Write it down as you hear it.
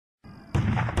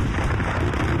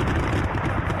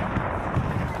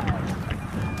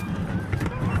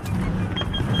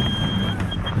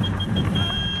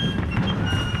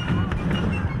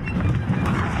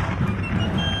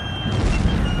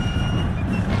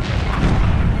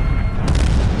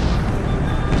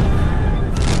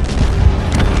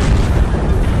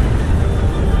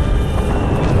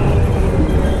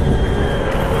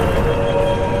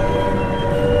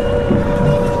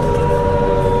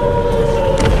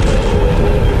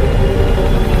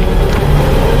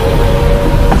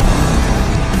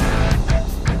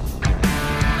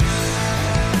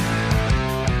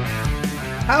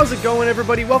How's it going,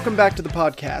 everybody? Welcome back to the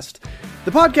podcast.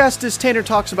 The podcast is Tanner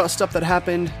Talks About Stuff That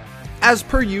Happened. As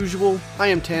per usual, I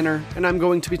am Tanner, and I'm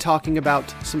going to be talking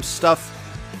about some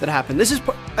stuff that happened. This is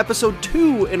episode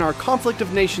 2 in our Conflict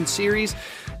of Nations series,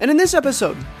 and in this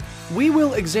episode, we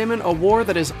will examine a war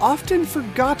that is often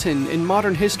forgotten in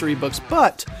modern history books,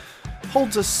 but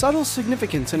holds a subtle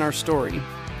significance in our story.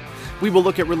 We will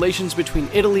look at relations between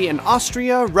Italy and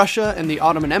Austria, Russia and the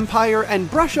Ottoman Empire,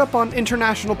 and brush up on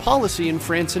international policy in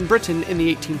France and Britain in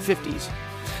the 1850s.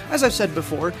 As I've said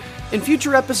before, in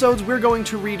future episodes we're going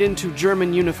to read into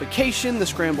German unification, the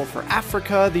scramble for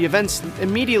Africa, the events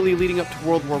immediately leading up to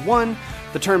World War I,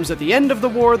 the terms at the end of the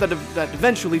war that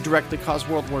eventually directly caused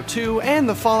World War II, and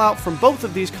the fallout from both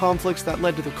of these conflicts that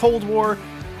led to the Cold War,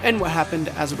 and what happened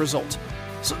as a result.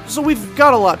 So we've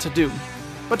got a lot to do.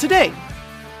 But today,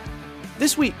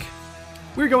 this week,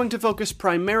 we're going to focus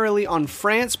primarily on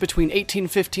France between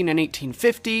 1815 and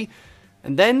 1850,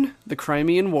 and then the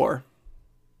Crimean War.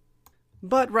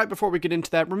 But right before we get into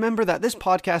that, remember that this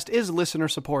podcast is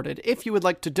listener-supported. If you would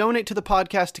like to donate to the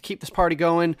podcast to keep this party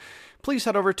going, please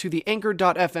head over to the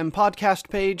Anchor.fm podcast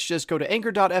page. Just go to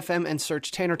Anchor.fm and search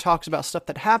Tanner Talks About Stuff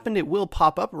That Happened. It will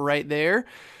pop up right there.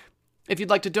 If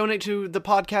you'd like to donate to the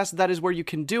podcast, that is where you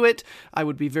can do it. I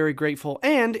would be very grateful.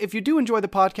 And if you do enjoy the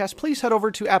podcast, please head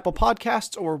over to Apple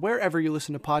Podcasts or wherever you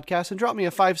listen to podcasts and drop me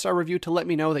a 5-star review to let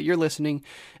me know that you're listening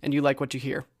and you like what you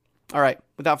hear. All right,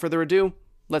 without further ado,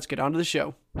 let's get on to the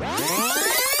show.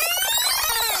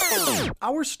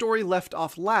 Our story left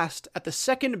off last at the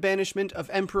second banishment of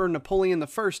Emperor Napoleon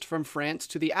I from France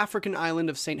to the African island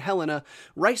of St. Helena,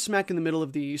 right smack in the middle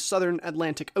of the southern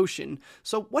Atlantic Ocean.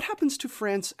 So what happens to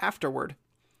France afterward?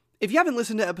 If you haven't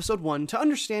listened to episode 1, to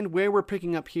understand where we're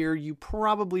picking up here, you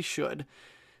probably should.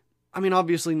 I mean,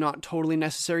 obviously not totally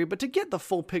necessary, but to get the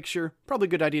full picture, probably a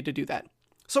good idea to do that.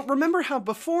 So remember how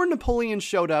before Napoleon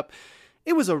showed up,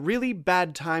 it was a really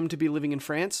bad time to be living in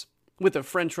France? With the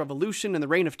French Revolution and the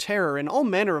Reign of Terror and all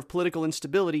manner of political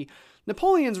instability,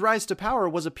 Napoleon's rise to power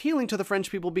was appealing to the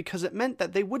French people because it meant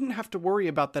that they wouldn't have to worry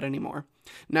about that anymore.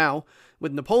 Now,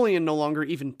 with Napoleon no longer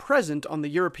even present on the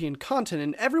European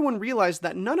continent, everyone realized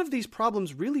that none of these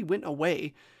problems really went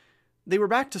away. They were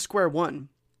back to square one.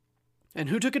 And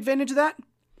who took advantage of that?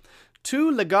 Two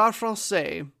le gars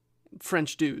français,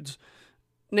 French dudes,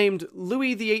 named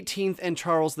Louis XVIII and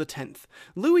Charles X.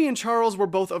 Louis and Charles were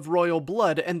both of royal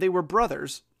blood, and they were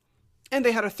brothers. And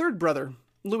they had a third brother,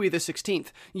 Louis XVI.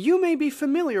 You may be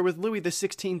familiar with Louis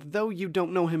XVI, though you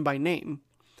don't know him by name.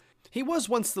 He was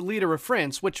once the leader of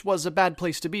France, which was a bad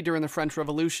place to be during the French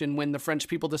Revolution when the French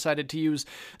people decided to use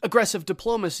aggressive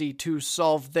diplomacy to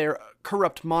solve their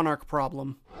corrupt monarch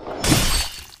problem.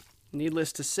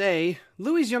 Needless to say,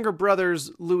 Louis's younger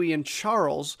brothers, Louis and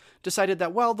Charles, decided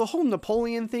that while the whole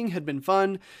Napoleon thing had been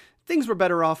fun, things were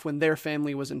better off when their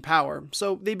family was in power,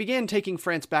 so they began taking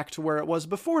France back to where it was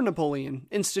before Napoleon,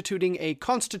 instituting a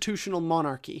constitutional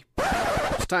monarchy.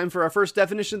 It's time for our first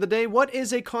definition of the day. What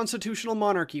is a constitutional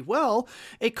monarchy? Well,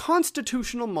 a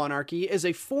constitutional monarchy is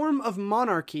a form of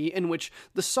monarchy in which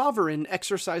the sovereign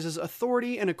exercises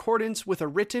authority in accordance with a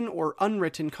written or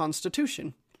unwritten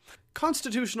constitution.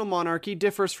 Constitutional monarchy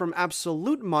differs from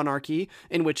absolute monarchy,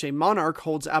 in which a monarch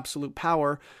holds absolute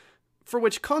power, for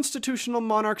which constitutional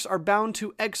monarchs are bound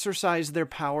to exercise their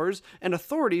powers and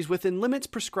authorities within limits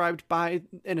prescribed by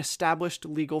an established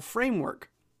legal framework.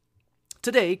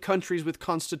 Today, countries with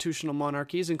constitutional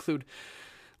monarchies include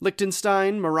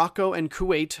Liechtenstein, Morocco, and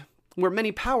Kuwait, where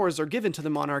many powers are given to the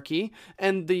monarchy,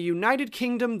 and the United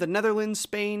Kingdom, the Netherlands,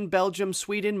 Spain, Belgium,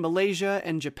 Sweden, Malaysia,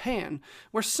 and Japan,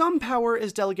 where some power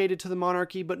is delegated to the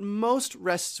monarchy, but most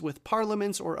rests with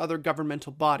parliaments or other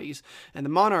governmental bodies, and the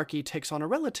monarchy takes on a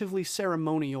relatively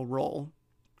ceremonial role.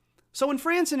 So in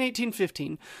France in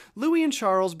 1815, Louis and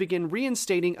Charles begin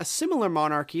reinstating a similar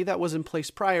monarchy that was in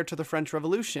place prior to the French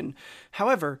Revolution.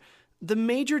 However, the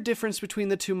major difference between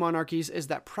the two monarchies is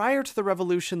that prior to the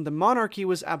revolution, the monarchy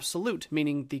was absolute,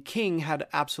 meaning the king had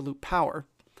absolute power.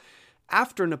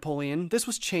 After Napoleon, this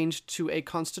was changed to a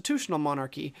constitutional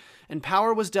monarchy, and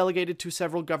power was delegated to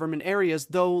several government areas,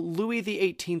 though Louis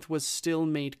XVIII was still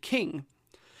made king.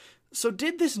 So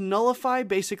did this nullify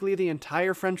basically the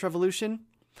entire French Revolution?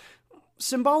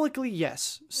 Symbolically,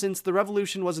 yes, since the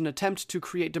revolution was an attempt to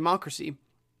create democracy.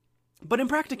 But in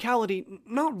practicality,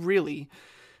 not really.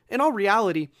 In all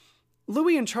reality,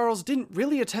 Louis and Charles didn't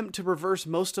really attempt to reverse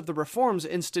most of the reforms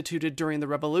instituted during the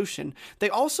Revolution. They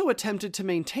also attempted to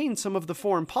maintain some of the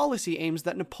foreign policy aims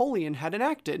that Napoleon had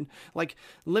enacted, like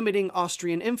limiting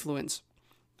Austrian influence.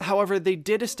 However, they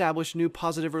did establish new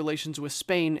positive relations with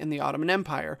Spain and the Ottoman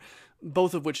Empire,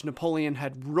 both of which Napoleon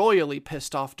had royally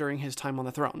pissed off during his time on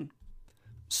the throne.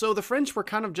 So the French were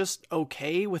kind of just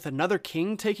okay with another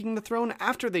king taking the throne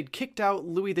after they'd kicked out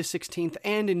Louis XVI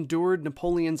and endured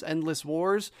Napoleon's endless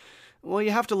wars. Well,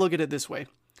 you have to look at it this way.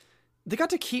 They got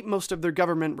to keep most of their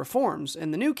government reforms,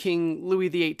 and the new king, Louis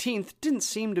XVIII, didn't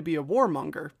seem to be a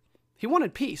warmonger. He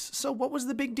wanted peace, so what was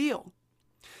the big deal?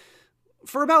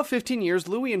 For about 15 years,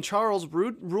 Louis and Charles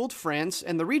ruled France,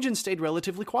 and the region stayed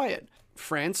relatively quiet.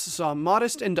 France saw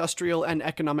modest industrial and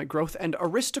economic growth, and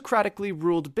aristocratically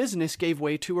ruled business gave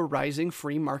way to a rising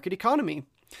free market economy.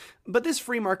 But this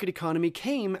free market economy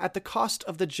came at the cost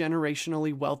of the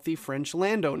generationally wealthy French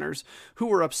landowners, who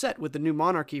were upset with the new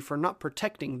monarchy for not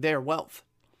protecting their wealth.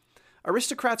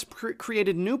 Aristocrats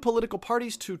created new political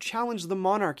parties to challenge the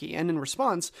monarchy, and in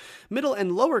response, middle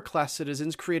and lower class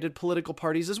citizens created political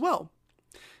parties as well.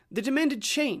 They demanded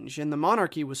change, and the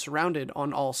monarchy was surrounded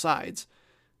on all sides.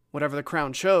 Whatever the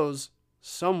crown chose,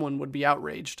 someone would be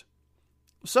outraged.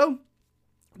 So,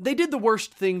 they did the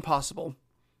worst thing possible.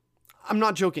 I'm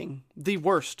not joking, the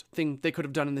worst thing they could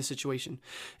have done in this situation.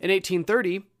 In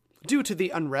 1830, due to the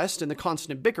unrest and the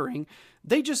constant bickering,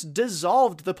 they just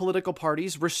dissolved the political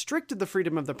parties, restricted the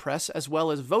freedom of the press as well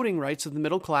as voting rights of the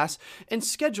middle class, and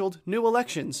scheduled new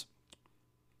elections.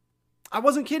 I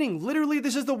wasn't kidding, literally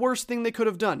this is the worst thing they could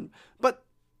have done. But,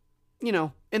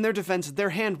 in their defense, their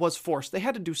hand was forced. They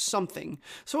had to do something.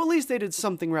 So at least they did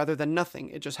something rather than nothing.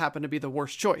 It just happened to be the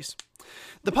worst choice.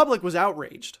 The public was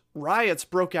outraged. Riots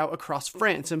broke out across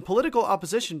France, and political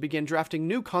opposition began drafting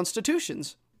new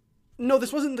constitutions. No,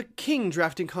 this wasn't the king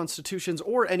drafting constitutions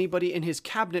or anybody in his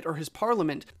cabinet or his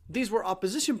parliament. These were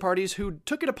opposition parties who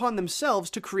took it upon themselves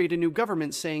to create a new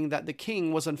government, saying that the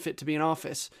king was unfit to be in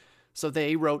office. So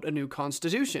they wrote a new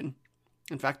constitution.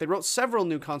 In fact, they wrote several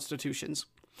new constitutions.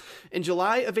 In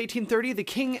July of 1830, the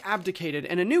king abdicated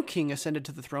and a new king ascended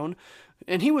to the throne,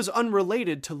 and he was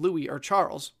unrelated to Louis or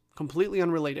Charles, completely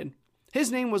unrelated.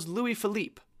 His name was Louis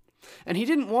Philippe, and he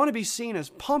didn't want to be seen as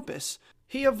pompous.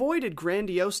 He avoided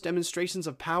grandiose demonstrations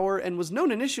of power and was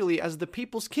known initially as the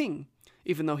people's king,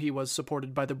 even though he was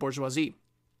supported by the bourgeoisie.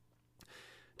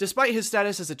 Despite his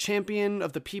status as a champion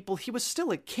of the people, he was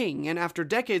still a king, and after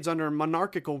decades under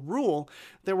monarchical rule,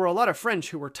 there were a lot of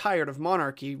French who were tired of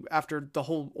monarchy after the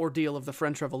whole ordeal of the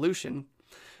French Revolution.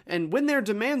 And when their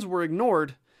demands were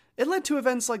ignored, it led to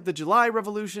events like the July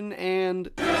Revolution and...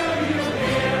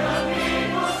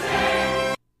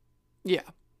 yeah,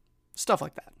 stuff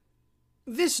like that.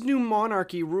 This new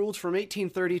monarchy ruled from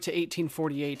 1830 to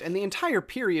 1848, and the entire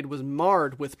period was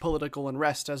marred with political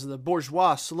unrest as the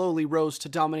bourgeois slowly rose to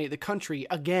dominate the country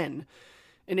again.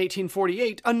 In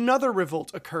 1848, another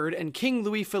revolt occurred, and King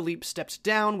Louis Philippe stepped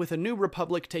down, with a new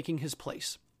republic taking his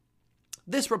place.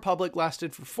 This republic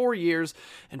lasted for 4 years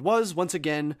and was, once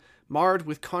again, marred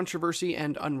with controversy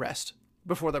and unrest,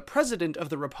 before the president of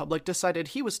the republic decided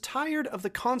he was tired of the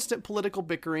constant political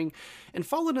bickering and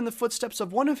followed in the footsteps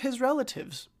of one of his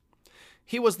relatives.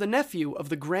 He was the nephew of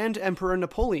the Grand Emperor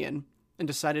Napoleon and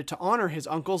decided to honor his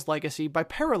uncle's legacy by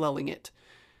paralleling it.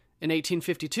 In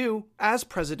 1852, as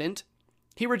president,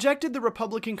 he rejected the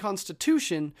Republican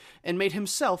Constitution and made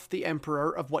himself the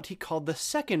emperor of what he called the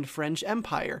Second French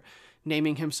Empire,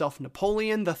 naming himself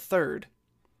Napoleon III.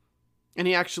 And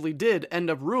he actually did end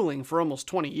up ruling for almost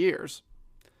 20 years.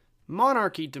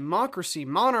 Monarchy, democracy,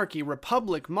 monarchy,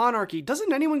 republic, monarchy.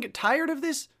 Doesn't anyone get tired of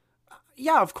this?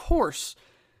 Yeah, of course.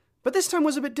 But this time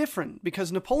was a bit different,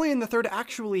 because Napoleon III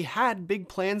actually had big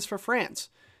plans for France.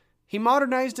 He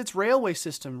modernized its railway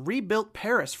system, rebuilt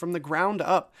Paris from the ground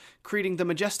up, creating the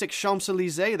majestic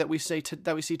Champs-Élysées that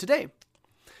we see today,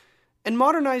 and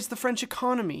modernized the French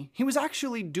economy. He was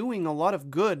actually doing a lot of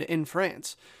good in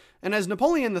France. And as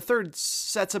Napoleon III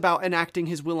sets about enacting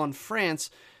his will on France,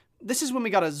 this is when we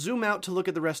gotta zoom out to look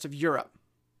at the rest of Europe.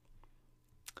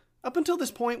 Up until this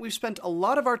point, we've spent a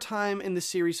lot of our time in the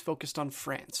series focused on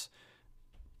France.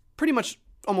 Pretty much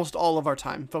almost all of our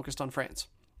time focused on France.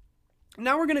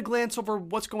 Now we're going to glance over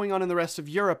what's going on in the rest of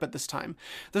Europe at this time.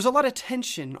 There's a lot of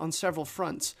tension on several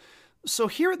fronts. So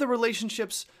here are the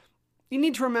relationships you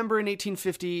need to remember in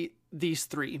 1850, these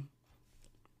three.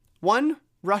 1.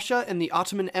 Russia and the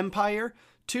Ottoman Empire.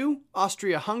 2.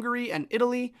 Austria-Hungary and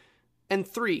Italy. And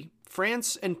 3.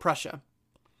 France and Prussia.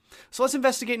 So let's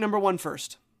investigate number 1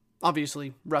 first.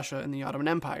 Obviously, Russia and the Ottoman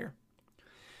Empire.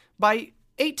 By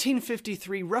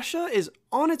 1853, Russia is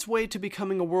on its way to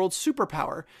becoming a world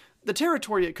superpower. The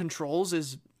territory it controls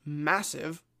is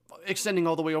massive, extending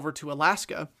all the way over to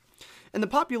Alaska, and the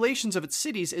populations of its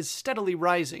cities is steadily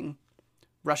rising.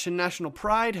 Russian national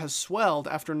pride has swelled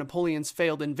after Napoleon's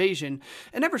failed invasion,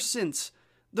 and ever since,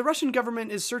 the Russian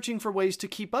government is searching for ways to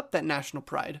keep up that national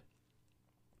pride.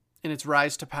 In its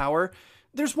rise to power,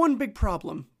 there's one big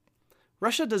problem.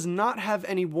 Russia does not have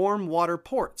any warm water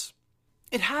ports.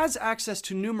 It has access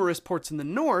to numerous ports in the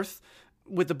north,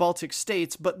 with the Baltic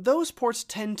states, but those ports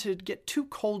tend to get too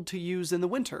cold to use in the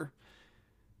winter.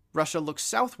 Russia looks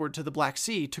southward to the Black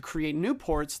Sea to create new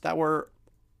ports that were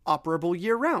operable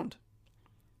year-round.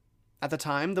 At the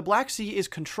time, the Black Sea is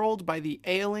controlled by the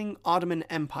ailing Ottoman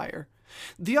Empire.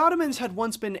 The Ottomans had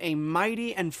once been a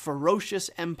mighty and ferocious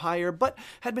empire, but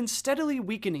had been steadily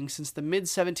weakening since the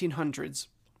mid-1700s.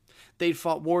 They'd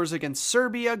fought wars against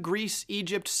Serbia, Greece,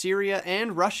 Egypt, Syria,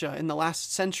 and Russia in the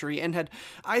last century, and had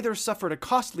either suffered a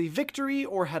costly victory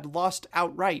or had lost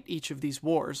outright each of these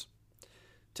wars.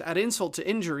 To add insult to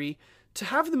injury, to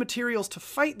have the materials to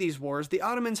fight these wars, the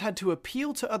Ottomans had to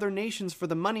appeal to other nations for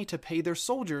the money to pay their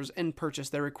soldiers and purchase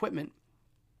their equipment.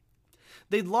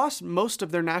 They'd lost most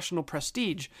of their national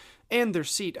prestige and their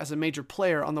seat as a major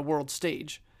player on the world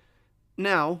stage.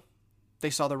 Now, they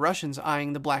saw the Russians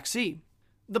eyeing the Black Sea.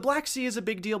 The Black Sea is a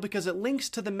big deal because it links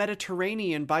to the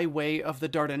Mediterranean by way of the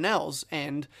Dardanelles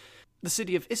and the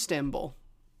city of Istanbul.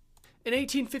 In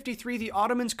 1853, the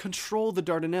Ottomans control the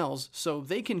Dardanelles, so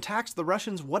they can tax the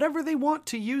Russians whatever they want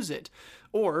to use it,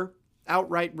 or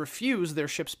outright refuse their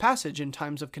ship's passage in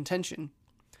times of contention.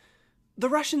 The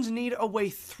Russians need a way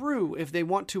through if they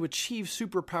want to achieve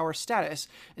superpower status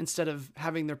instead of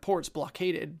having their ports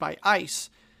blockaded by ice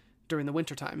during the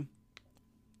wintertime.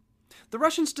 The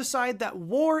Russians decide that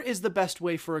war is the best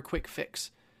way for a quick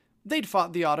fix. They'd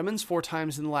fought the Ottomans 4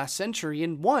 times in the last century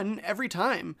and won every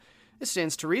time. It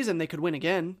stands to reason they could win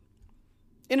again.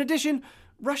 In addition,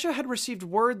 Russia had received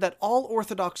word that all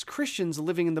Orthodox Christians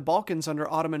living in the Balkans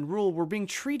under Ottoman rule were being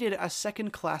treated as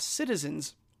second-class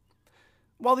citizens.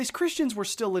 While these Christians were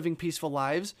still living peaceful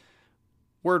lives,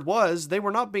 word was they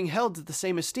were not being held to the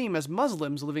same esteem as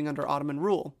Muslims living under Ottoman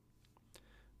rule.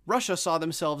 Russia saw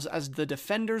themselves as the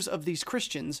defenders of these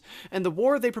Christians, and the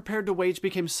war they prepared to wage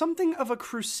became something of a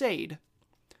crusade.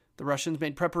 The Russians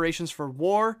made preparations for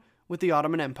war with the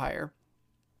Ottoman Empire.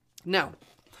 Now,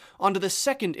 on to the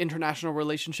second international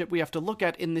relationship we have to look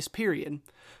at in this period,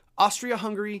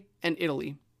 Austria-Hungary and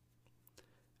Italy.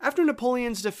 After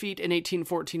Napoleon's defeat in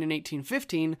 1814 and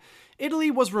 1815, Italy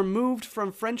was removed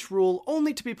from French rule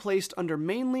only to be placed under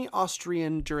mainly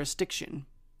Austrian jurisdiction.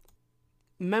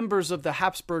 Members of the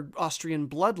Habsburg Austrian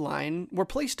bloodline were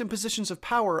placed in positions of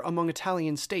power among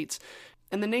Italian states,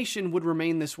 and the nation would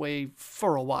remain this way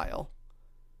for a while.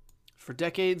 For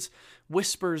decades,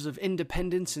 whispers of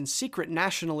independence and secret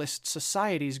nationalist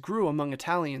societies grew among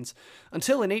Italians,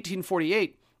 until in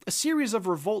 1848, a series of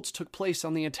revolts took place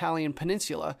on the Italian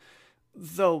peninsula,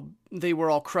 though they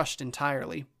were all crushed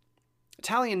entirely.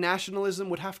 Italian nationalism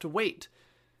would have to wait,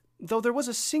 though there was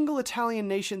a single Italian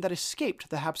nation that escaped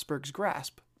the Habsburgs'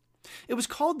 grasp. It was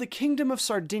called the Kingdom of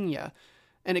Sardinia,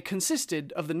 and it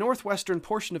consisted of the northwestern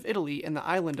portion of Italy and the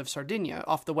island of Sardinia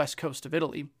off the west coast of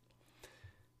Italy.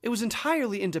 It was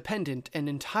entirely independent and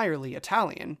entirely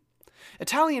Italian.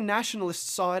 Italian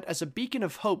nationalists saw it as a beacon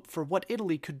of hope for what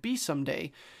Italy could be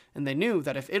someday, and they knew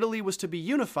that if Italy was to be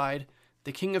unified,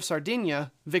 the King of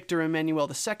Sardinia, Victor Emmanuel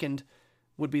II,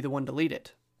 would be the one to lead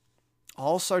it.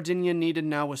 All Sardinia needed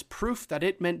now was proof that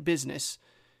it meant business,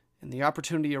 and the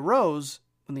opportunity arose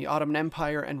when the Ottoman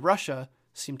Empire and Russia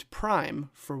seemed prime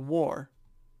for war.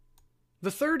 The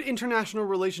third international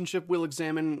relationship we'll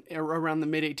examine around the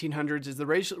mid-1800s is the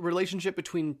relationship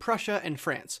between Prussia and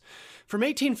France. From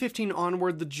 1815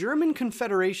 onward, the German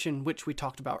Confederation, which we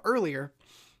talked about earlier,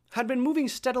 had been moving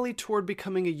steadily toward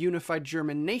becoming a unified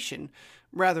German nation,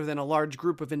 rather than a large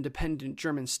group of independent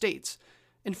German states,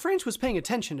 and France was paying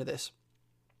attention to this.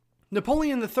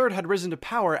 Napoleon III had risen to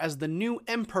power as the new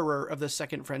emperor of the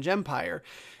Second French Empire,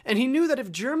 and he knew that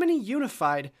if Germany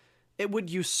unified, it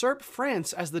would usurp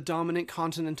France as the dominant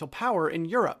continental power in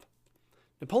Europe.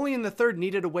 Napoleon III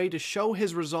needed a way to show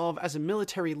his resolve as a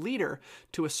military leader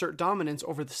to assert dominance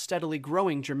over the steadily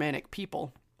growing Germanic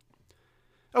people.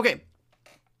 Okay,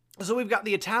 So we've got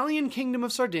the Italian Kingdom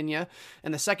of Sardinia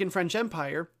and the Second French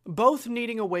Empire, both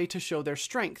needing a way to show their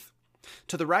strength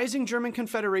to the rising German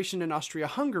Confederation and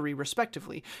Austria-Hungary,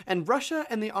 respectively, and Russia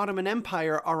and the Ottoman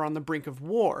Empire are on the brink of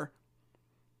war.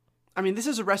 I mean, this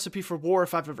is a recipe for war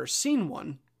if I've ever seen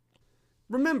one.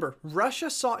 Remember, Russia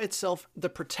saw itself the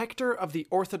protector of the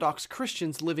Orthodox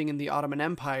Christians living in the Ottoman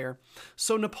Empire,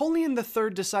 so Napoleon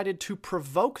III decided to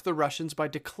provoke the Russians by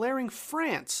declaring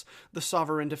France the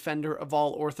sovereign defender of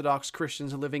all Orthodox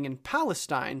Christians living in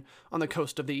Palestine on the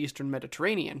coast of the eastern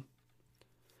Mediterranean.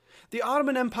 The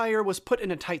Ottoman Empire was put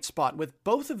in a tight spot, with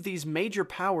both of these major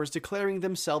powers declaring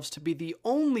themselves to be the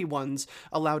only ones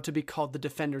allowed to be called the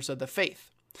defenders of the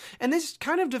faith. And this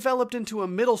kind of developed into a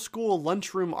middle school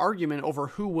lunchroom argument over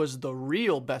who was the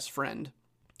real best friend.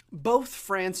 Both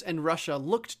France and Russia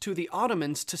looked to the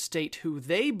Ottomans to state who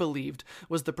they believed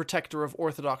was the protector of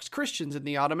Orthodox Christians in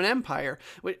the Ottoman Empire,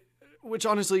 which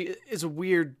honestly is a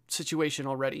weird situation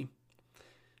already.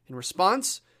 In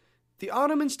response, the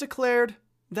Ottomans declared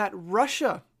that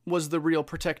Russia was the real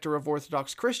protector of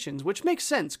Orthodox Christians, which makes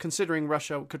sense considering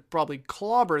Russia could probably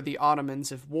clobber the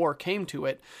Ottomans if war came to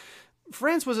it.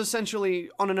 France was essentially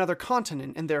on another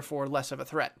continent and therefore less of a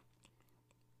threat.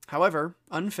 However,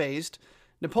 unfazed,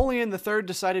 Napoleon III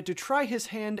decided to try his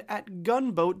hand at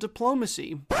gunboat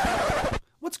diplomacy.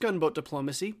 What's gunboat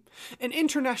diplomacy? In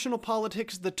international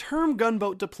politics, the term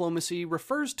gunboat diplomacy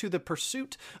refers to the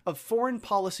pursuit of foreign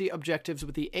policy objectives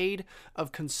with the aid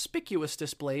of conspicuous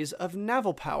displays of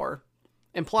naval power,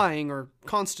 implying or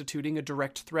constituting a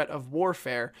direct threat of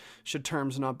warfare, should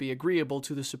terms not be agreeable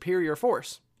to the superior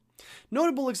force.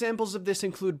 Notable examples of this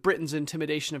include Britain's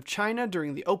intimidation of China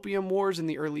during the Opium Wars in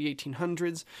the early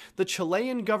 1800s, the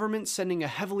Chilean government sending a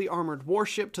heavily armored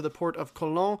warship to the port of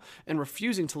Colón and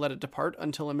refusing to let it depart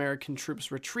until American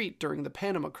troops retreat during the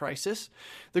Panama Crisis,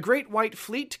 the Great White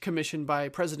Fleet commissioned by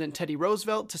President Teddy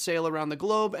Roosevelt to sail around the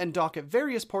globe and dock at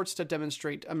various ports to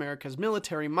demonstrate America's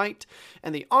military might,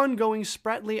 and the ongoing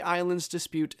Spratly Islands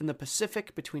dispute in the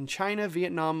Pacific between China,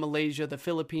 Vietnam, Malaysia, the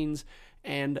Philippines,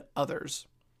 and others.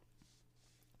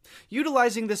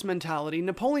 Utilizing this mentality,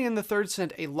 Napoleon III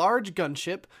sent a large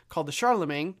gunship, called the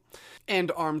Charlemagne,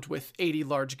 and armed with 80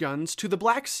 large guns, to the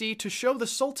Black Sea to show the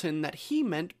Sultan that he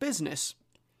meant business.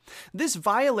 This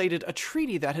violated a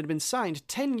treaty that had been signed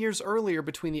 10 years earlier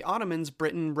between the Ottomans,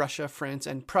 Britain, Russia, France,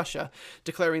 and Prussia,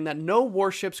 declaring that no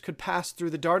warships could pass through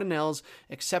the Dardanelles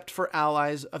except for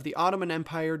allies of the Ottoman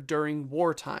Empire during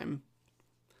wartime.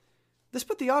 This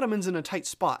put the Ottomans in a tight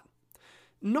spot.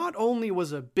 Not only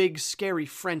was a big, scary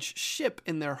French ship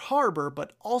in their harbor,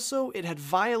 but also it had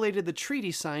violated the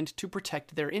treaty signed to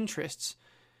protect their interests.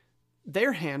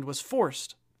 Their hand was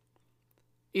forced.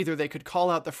 Either they could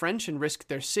call out the French and risk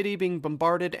their city being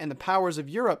bombarded and the powers of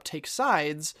Europe take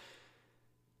sides,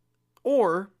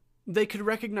 or they could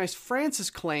recognize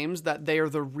France's claims that they are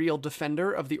the real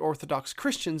defender of the Orthodox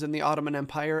Christians in the Ottoman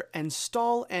Empire and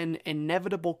stall an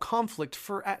inevitable conflict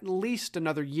for at least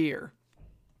another year.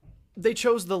 They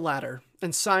chose the latter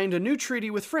and signed a new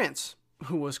treaty with France,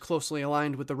 who was closely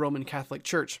aligned with the Roman Catholic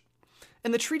Church.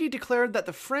 And the treaty declared that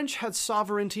the French had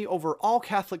sovereignty over all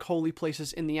Catholic holy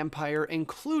places in the empire,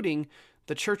 including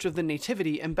the Church of the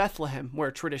Nativity in Bethlehem,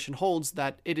 where tradition holds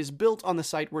that it is built on the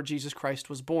site where Jesus Christ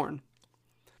was born.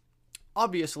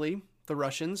 Obviously, the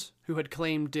Russians, who had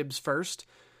claimed dibs first,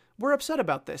 were upset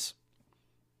about this.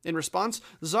 In response,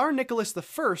 Tsar Nicholas I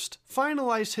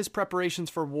finalized his preparations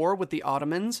for war with the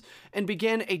Ottomans and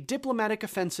began a diplomatic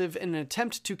offensive in an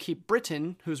attempt to keep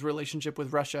Britain, whose relationship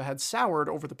with Russia had soured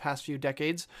over the past few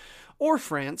decades, or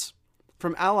France,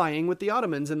 from allying with the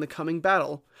Ottomans in the coming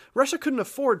battle. Russia couldn't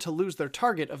afford to lose their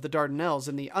target of the Dardanelles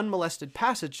in the unmolested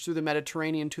passage through the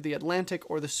Mediterranean to the Atlantic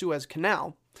or the Suez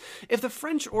Canal. If the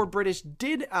French or British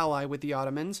did ally with the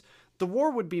Ottomans, the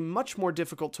war would be much more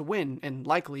difficult to win, and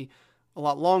likely a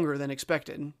lot longer than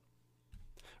expected.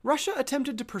 Russia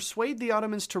attempted to persuade the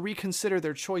Ottomans to reconsider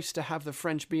their choice to have the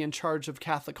French be in charge of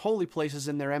Catholic holy places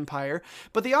in their empire,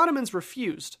 but the Ottomans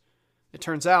refused. It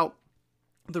turns out,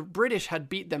 the British had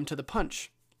beat them to the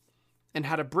punch, and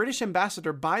had a British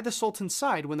ambassador by the Sultan's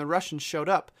side when the Russians showed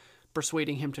up,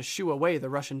 persuading him to shoo away the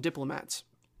Russian diplomats.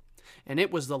 And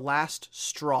it was the last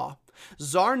straw.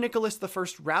 Tsar Nicholas I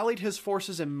rallied his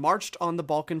forces and marched on the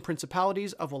Balkan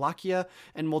principalities of Wallachia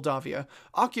and Moldavia,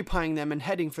 occupying them and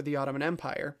heading for the Ottoman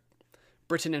Empire.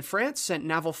 Britain and France sent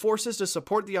naval forces to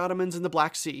support the Ottomans in the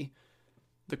Black Sea.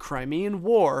 The Crimean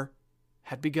War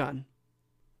had begun.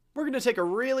 We're going to take a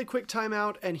really quick time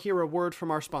out and hear a word from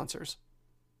our sponsors.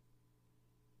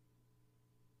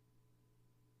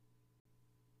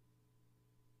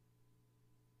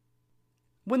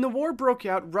 When the war broke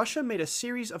out, Russia made a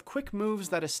series of quick moves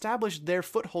that established their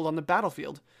foothold on the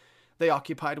battlefield. They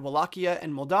occupied Wallachia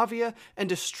and Moldavia and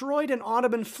destroyed an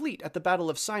Ottoman fleet at the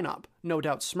Battle of Sinop, no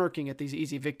doubt smirking at these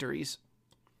easy victories.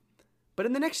 But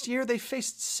in the next year, they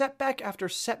faced setback after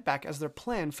setback as their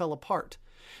plan fell apart.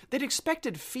 They'd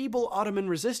expected feeble Ottoman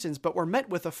resistance, but were met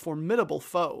with a formidable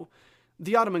foe.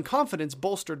 The Ottoman confidence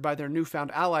bolstered by their newfound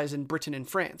allies in Britain and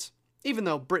France, even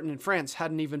though Britain and France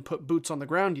hadn't even put boots on the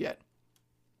ground yet.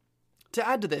 To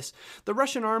add to this, the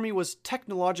Russian army was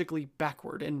technologically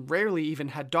backward and rarely even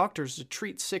had doctors to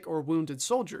treat sick or wounded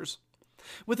soldiers.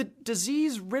 With a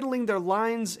disease riddling their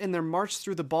lines in their march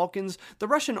through the Balkans, the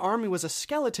Russian army was a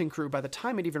skeleton crew by the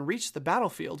time it even reached the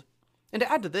battlefield. And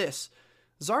to add to this,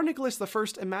 Tsar Nicholas I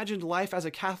imagined life as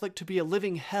a Catholic to be a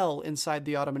living hell inside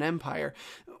the Ottoman Empire,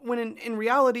 when in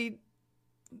reality,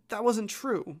 that wasn't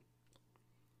true.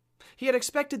 He had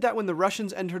expected that when the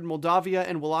Russians entered Moldavia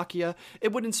and Wallachia,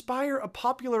 it would inspire a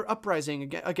popular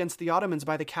uprising against the Ottomans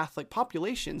by the Catholic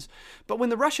populations. But when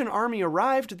the Russian army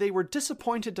arrived, they were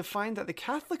disappointed to find that the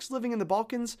Catholics living in the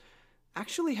Balkans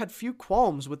actually had few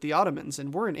qualms with the Ottomans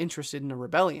and weren't interested in a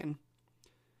rebellion.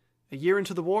 A year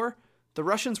into the war, the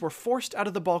Russians were forced out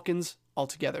of the Balkans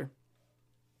altogether.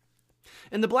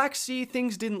 In the Black Sea,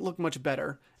 things didn't look much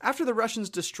better. After the Russians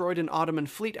destroyed an Ottoman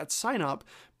fleet at Sinop,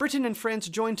 Britain and France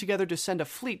joined together to send a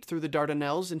fleet through the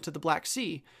Dardanelles into the Black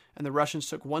Sea, and the Russians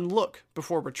took one look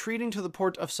before retreating to the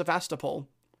port of Sevastopol,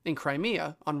 in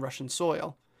Crimea, on Russian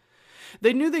soil.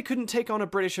 They knew they couldn't take on a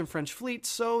British and French fleet,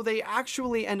 so they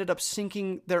actually ended up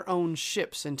sinking their own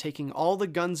ships and taking all the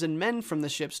guns and men from the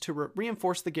ships to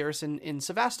reinforce the garrison in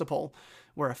Sevastopol,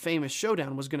 where a famous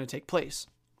showdown was going to take place.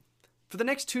 For the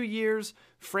next 2 years,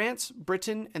 France,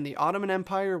 Britain, and the Ottoman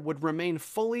Empire would remain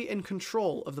fully in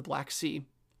control of the Black Sea.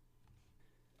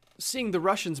 Seeing the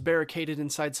Russians barricaded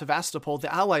inside Sevastopol,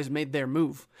 the Allies made their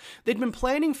move. They'd been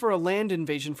planning for a land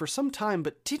invasion for some time,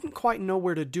 but didn't quite know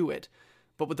where to do it.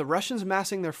 But with the Russians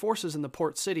massing their forces in the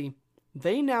port city,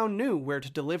 they now knew where to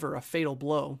deliver a fatal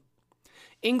blow.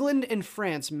 England and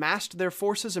France massed their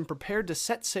forces and prepared to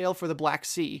set sail for the Black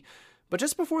Sea, but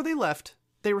just before they left,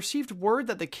 they received word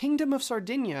that the Kingdom of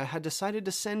Sardinia had decided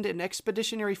to send an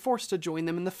expeditionary force to join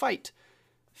them in the fight.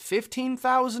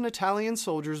 15,000 Italian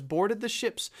soldiers boarded the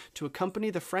ships to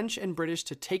accompany the French and British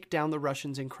to take down the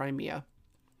Russians in Crimea.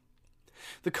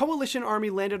 The coalition army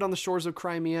landed on the shores of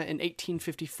Crimea in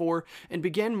 1854 and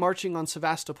began marching on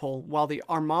Sevastopol while the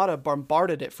Armada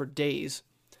bombarded it for days.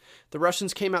 The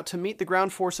Russians came out to meet the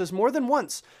ground forces more than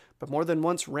once, but more than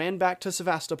once ran back to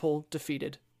Sevastopol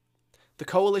defeated. The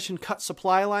coalition cut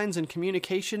supply lines and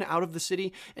communication out of the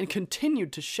city and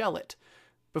continued to shell it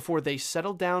before they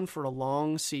settled down for a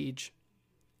long siege.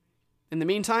 In the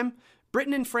meantime,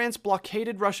 Britain and France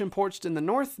blockaded Russian ports in the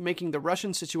north, making the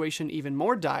Russian situation even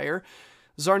more dire.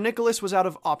 Tsar Nicholas was out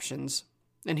of options,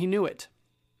 and he knew it.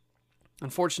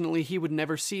 Unfortunately, he would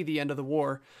never see the end of the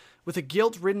war. With a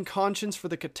guilt-ridden conscience for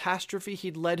the catastrophe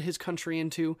he'd led his country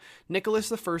into,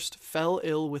 Nicholas I fell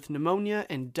ill with pneumonia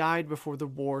and died before the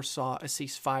war saw a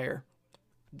ceasefire.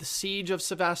 The siege of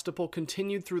Sevastopol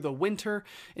continued through the winter,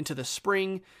 into the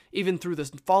spring, even through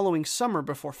the following summer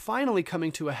before finally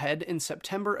coming to a head in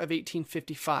September of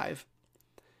 1855.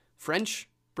 French,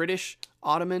 British,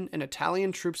 Ottoman, and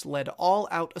Italian troops led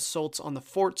all-out assaults on the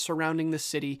forts surrounding the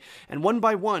city, and one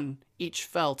by one, each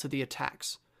fell to the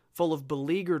attacks, full of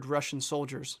beleaguered Russian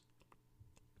soldiers.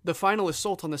 The final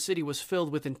assault on the city was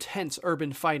filled with intense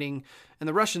urban fighting, and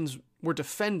the Russians were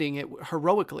defending it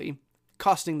heroically,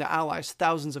 costing the Allies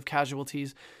thousands of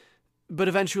casualties. But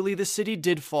eventually the city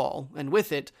did fall, and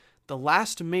with it, the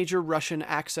last major Russian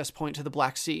access point to the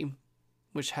Black Sea,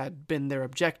 which had been their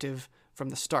objective from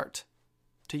the start,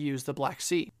 to use the Black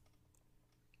Sea.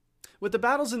 With the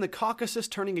battles in the Caucasus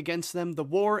turning against them, the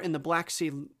war in the Black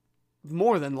Sea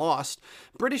more than lost,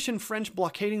 British and French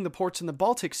blockading the ports in the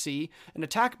Baltic Sea, an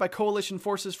attack by coalition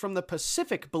forces from the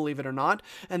Pacific, believe it or not,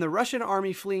 and the Russian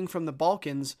army fleeing from the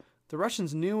Balkans, the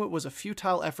Russians knew it was a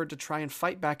futile effort to try and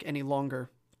fight back any longer.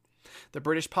 The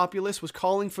British populace was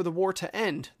calling for the war to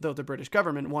end, though the British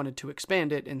government wanted to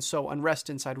expand it and sow unrest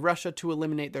inside Russia to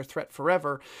eliminate their threat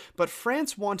forever, but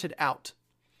France wanted out.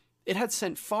 It had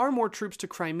sent far more troops to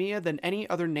Crimea than any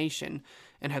other nation,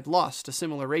 and had lost a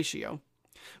similar ratio.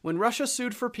 When Russia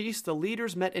sued for peace, the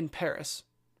leaders met in Paris.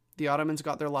 The Ottomans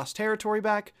got their lost territory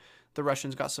back, the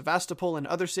Russians got Sevastopol and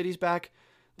other cities back,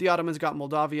 the Ottomans got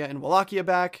Moldavia and Wallachia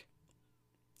back.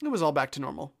 It was all back to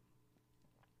normal.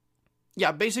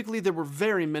 Yeah, basically there were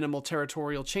very minimal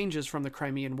territorial changes from the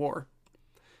Crimean War.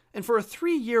 And for a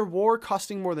 3-year war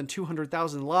costing more than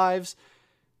 200,000 lives,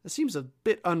 that seems a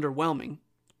bit underwhelming.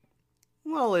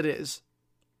 Well, it is.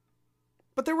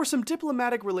 But there were some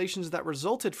diplomatic relations that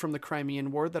resulted from the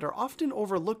Crimean War that are often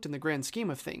overlooked in the grand scheme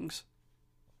of things.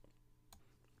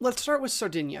 Let's start with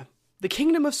Sardinia. The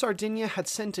Kingdom of Sardinia had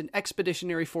sent an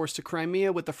expeditionary force to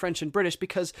Crimea with the French and British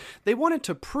because they wanted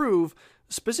to prove,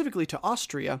 specifically to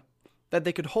Austria, that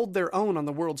they could hold their own on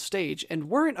the world stage and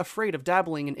weren't afraid of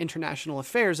dabbling in international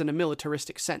affairs in a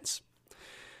militaristic sense.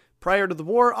 Prior to the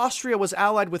war, Austria was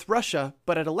allied with Russia,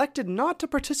 but had elected not to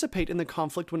participate in the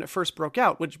conflict when it first broke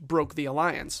out, which broke the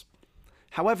alliance.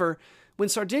 However, when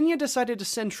Sardinia decided to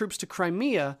send troops to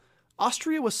Crimea,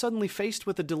 Austria was suddenly faced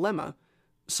with a dilemma: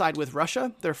 side with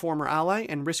Russia, their former ally,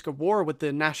 and risk a war with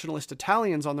the nationalist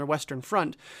Italians on their western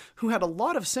front, who had a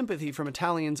lot of sympathy from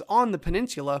Italians on the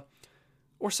peninsula,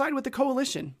 or side with the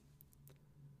coalition.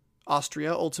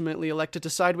 Austria ultimately elected to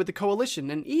side with the coalition,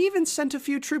 and even sent a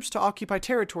few troops to occupy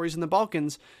territories in the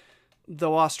Balkans,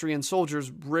 though Austrian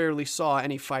soldiers rarely saw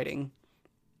any fighting.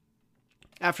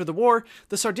 After the war,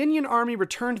 the Sardinian army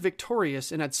returned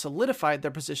victorious and had solidified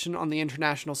their position on the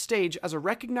international stage as a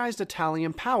recognized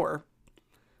Italian power.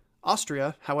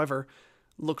 Austria, however,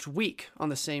 looked weak on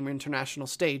the same international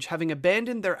stage, having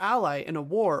abandoned their ally in a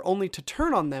war only to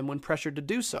turn on them when pressured to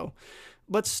do so,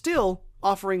 but still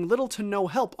offering little to no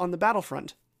help on the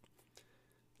battlefront.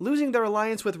 Losing their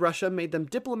alliance with Russia made them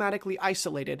diplomatically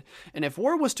isolated, and if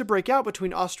war was to break out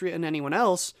between Austria and anyone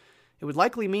else, it would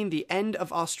likely mean the end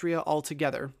of Austria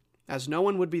altogether, as no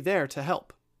one would be there to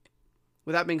help.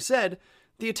 With that being said,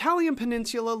 the Italian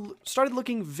peninsula started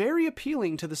looking very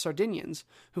appealing to the Sardinians,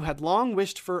 who had long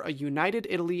wished for a united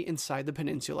Italy inside the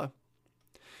peninsula.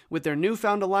 With their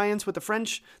newfound alliance with the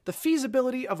French, the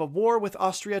feasibility of a war with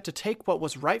Austria to take what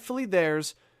was rightfully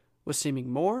theirs was seeming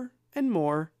more and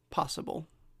more possible.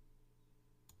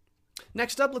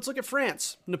 Next up, let's look at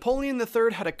France. Napoleon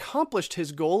III had accomplished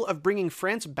his goal of bringing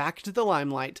France back to the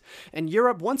limelight, and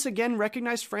Europe once again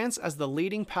recognized France as the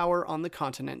leading power on the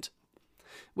continent.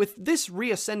 With this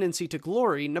reascendancy to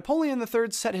glory, Napoleon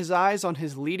III set his eyes on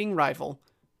his leading rival,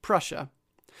 Prussia.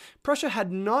 Prussia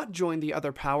had not joined the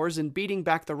other powers in beating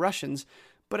back the Russians,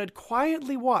 but had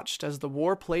quietly watched as the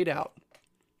war played out.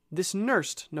 This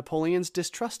nursed Napoleon's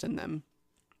distrust in them.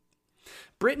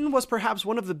 Britain was perhaps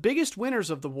one of the biggest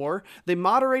winners of the war. They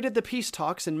moderated the peace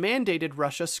talks and mandated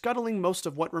Russia scuttling most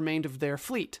of what remained of their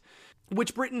fleet,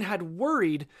 which Britain had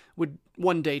worried would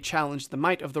one day challenge the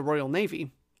might of the Royal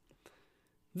Navy.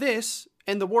 This,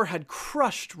 and the war had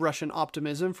crushed Russian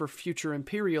optimism for future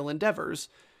imperial endeavors.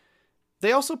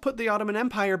 They also put the Ottoman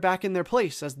Empire back in their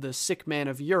place as the sick man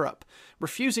of Europe,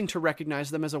 refusing to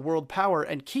recognize them as a world power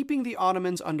and keeping the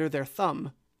Ottomans under their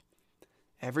thumb.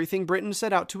 Everything Britain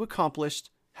set out to accomplish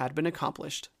had been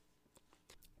accomplished.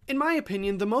 In my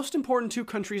opinion, the most important two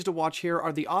countries to watch here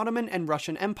are the Ottoman and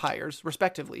Russian empires,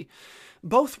 respectively.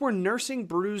 Both were nursing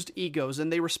bruised egos,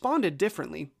 and they responded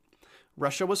differently.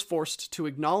 Russia was forced to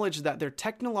acknowledge that their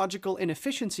technological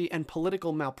inefficiency and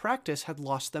political malpractice had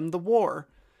lost them the war.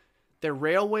 Their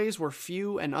railways were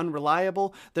few and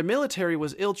unreliable, their military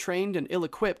was ill-trained and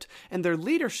ill-equipped, and their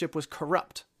leadership was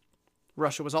corrupt.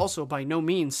 Russia was also by no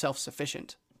means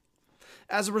self-sufficient.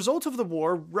 As a result of the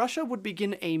war, Russia would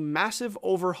begin a massive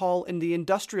overhaul in the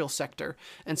industrial sector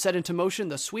and set into motion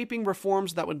the sweeping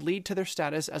reforms that would lead to their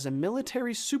status as a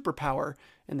military superpower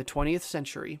in the 20th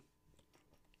century.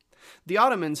 The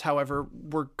Ottomans, however,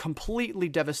 were completely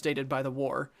devastated by the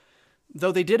war.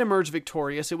 Though they did emerge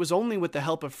victorious, it was only with the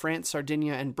help of France,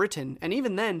 Sardinia, and Britain, and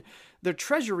even then, their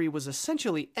treasury was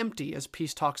essentially empty as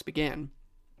peace talks began.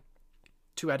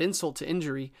 To add insult to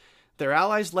injury, their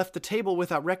allies left the table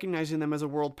without recognizing them as a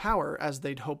world power, as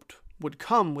they'd hoped would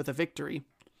come with a victory.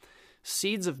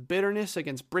 Seeds of bitterness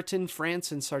against Britain,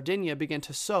 France, and Sardinia began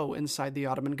to sow inside the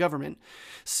Ottoman government,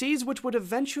 seeds which would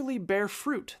eventually bear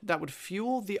fruit that would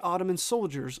fuel the Ottoman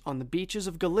soldiers on the beaches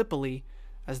of Gallipoli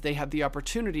as they had the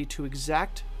opportunity to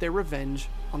exact their revenge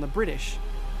on the British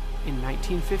in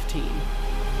 1915.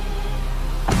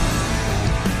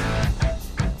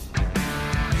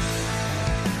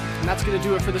 And that's going to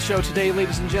do it for the show today,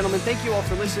 ladies and gentlemen. Thank you all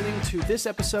for listening to this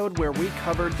episode where we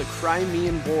covered the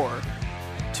Crimean War.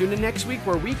 Tune in next week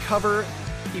where we cover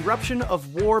eruption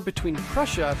of war between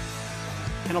Prussia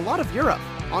and a lot of Europe,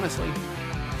 honestly.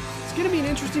 It's going to be an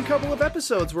interesting couple of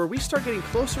episodes where we start getting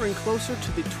closer and closer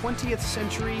to the 20th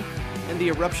century and the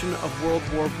eruption of World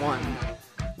War I.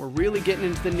 We're really getting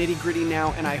into the nitty-gritty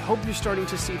now, and I hope you're starting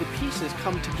to see the pieces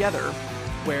come together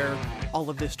where all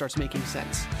of this starts making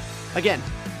sense. Again,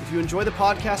 if you enjoy the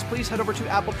podcast, please head over to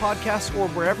Apple Podcasts or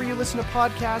wherever you listen to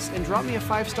podcasts and drop me a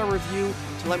 5-star review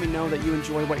to let me know that you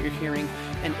enjoy what you're hearing.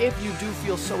 And if you do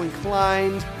feel so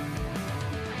inclined,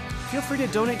 feel free to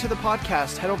donate to the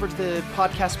podcast. Head over to the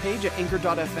podcast page at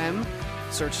anchor.fm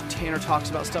Search Tanner Talks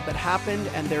about stuff that happened,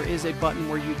 and there is a button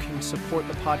where you can support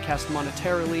the podcast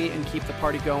monetarily and keep the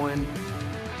party going.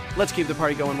 Let's keep the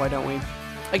party going, why don't we?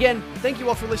 Again, thank you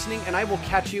all for listening, and I will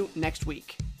catch you next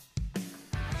week.